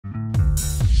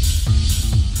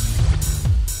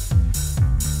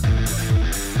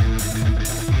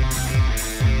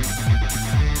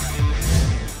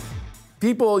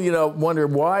people, you know, wonder,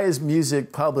 why is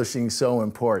music publishing so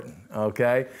important,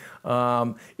 okay?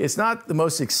 It's not the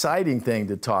most exciting thing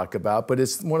to talk about, but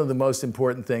it's one of the most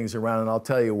important things around, and I'll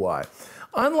tell you why.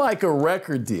 Unlike a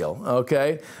record deal,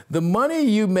 okay, the money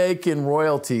you make in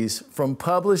royalties from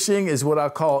publishing is what I'll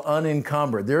call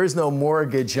unencumbered. There is no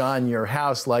mortgage on your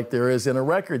house like there is in a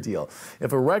record deal.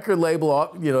 If a record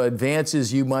label, you know,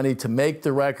 advances you money to make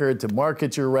the record, to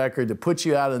market your record, to put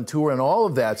you out on tour and all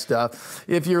of that stuff,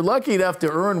 if you're lucky enough to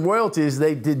earn royalties,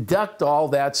 they deduct all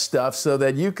that stuff so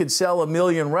that you could sell 1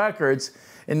 million records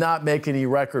and not make any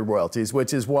record royalties,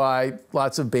 which is why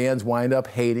lots of bands wind up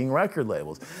hating record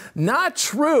labels. Not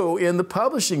true in the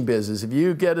publishing business. If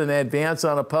you get an advance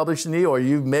on a publishing deal or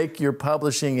you make your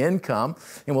publishing income,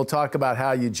 and we'll talk about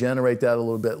how you generate that a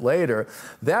little bit later,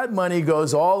 that money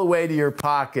goes all the way to your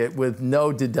pocket with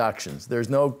no deductions. There's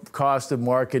no cost of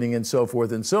marketing and so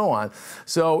forth and so on.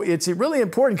 So it's really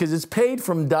important because it's paid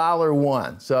from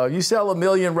 $1. So you sell 1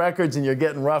 million records and you're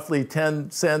getting roughly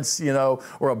 10 cents, you know,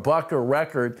 or $1 a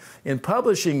record in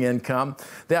publishing income.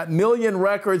 That 1 million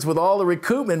records with all the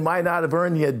recoupment might not have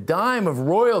earned you a dime of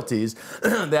royalties.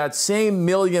 That same 1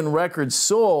 million records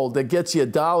sold that gets you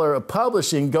 $1 of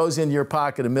publishing goes into your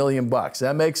pocket, $1 million bucks.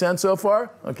 That make sense so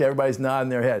far? Okay, everybody's nodding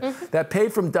their head. That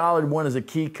paid from $1 is a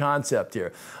key concept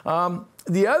here.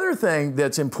 The other thing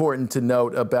that's important to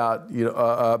note about,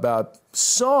 about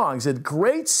songs, that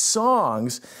great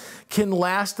songs can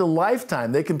last a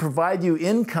lifetime. They can provide you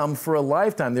income for a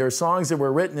lifetime. There are songs that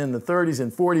were written in the 30s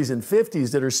and 40s and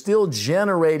 50s that are still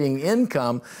generating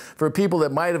income for people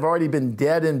that might have already been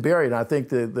dead and buried. I think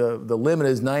the limit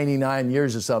is 99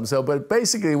 years or something. So, but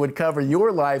basically it would cover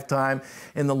your lifetime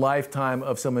and the lifetime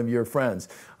of some of your friends.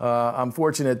 I'm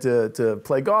fortunate to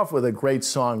play golf with a great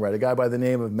songwriter, a guy by the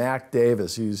name of Mac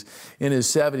Davis, who's in his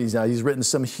 70s now. He's written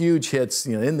some huge hits,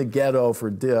 you know, In the Ghetto for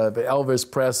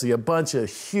Elvis Presley, a bunch of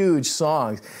huge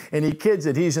songs. And he kids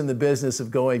that he's in the business of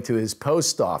going to his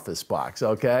post office box,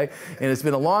 okay? And it's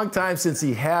been a long time since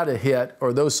he had a hit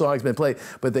or those songs been played,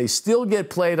 but they still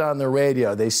get played on the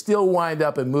radio. They still wind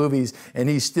up in movies, and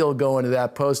he's still going to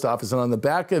that post office. And on the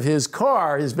back of his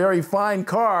car, his very fine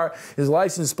car, his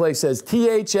license plate says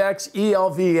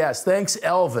THX-ELVS. Thanks,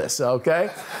 Elvis,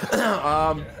 okay?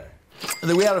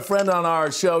 We had a friend on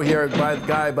our show here, a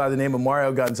guy by the name of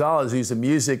Mario Gonzalez, who's a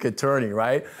music attorney,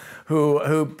 right?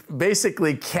 Who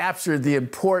basically captured the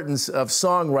importance of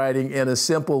songwriting in a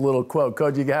simple little quote.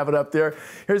 Coach, you have it up there?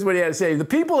 Here's what he had to say. The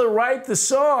people that write the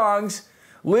songs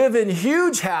live in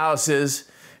huge houses,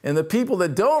 and the people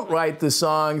that don't write the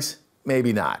songs,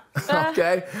 maybe not,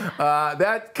 okay?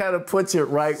 That kind of puts it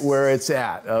right where it's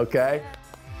at, okay?